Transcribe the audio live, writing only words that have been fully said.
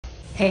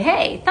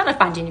Hey, thought I'd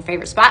find you in your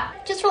favorite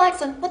spot. Just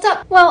relaxing. What's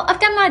up? Well, I've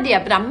got an idea,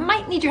 but I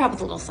might need your help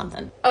with a little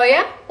something. Oh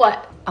yeah?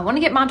 What? I want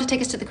to get Mom to take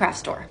us to the craft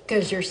store.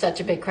 Because you're such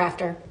a big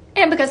crafter.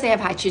 And because they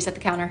have high cheese at the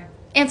counter.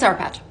 And Sour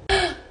Patch.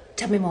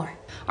 Tell me more.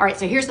 All right,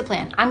 so here's the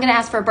plan. I'm going to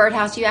ask for a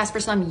birdhouse. You ask for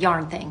some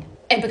yarn thing.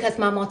 And because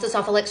Mom wants us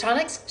off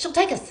electronics, she'll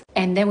take us.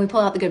 And then we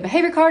pull out the good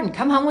behavior card and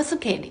come home with some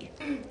candy.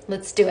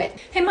 Let's do it.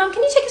 Hey, Mom,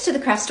 can you take us to the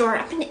craft store?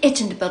 I've been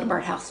itching to build a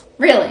birdhouse.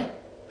 Really?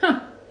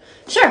 Huh.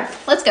 Sure,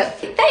 let's go.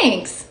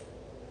 Thanks.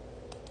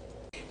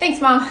 Thanks,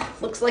 Mom.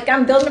 Looks like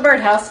I'm building a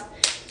birdhouse.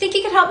 Think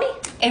you could help me?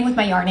 And with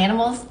my yarn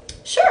animals?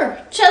 Sure,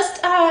 just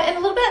in a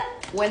little bit.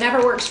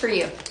 Whenever works for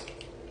you.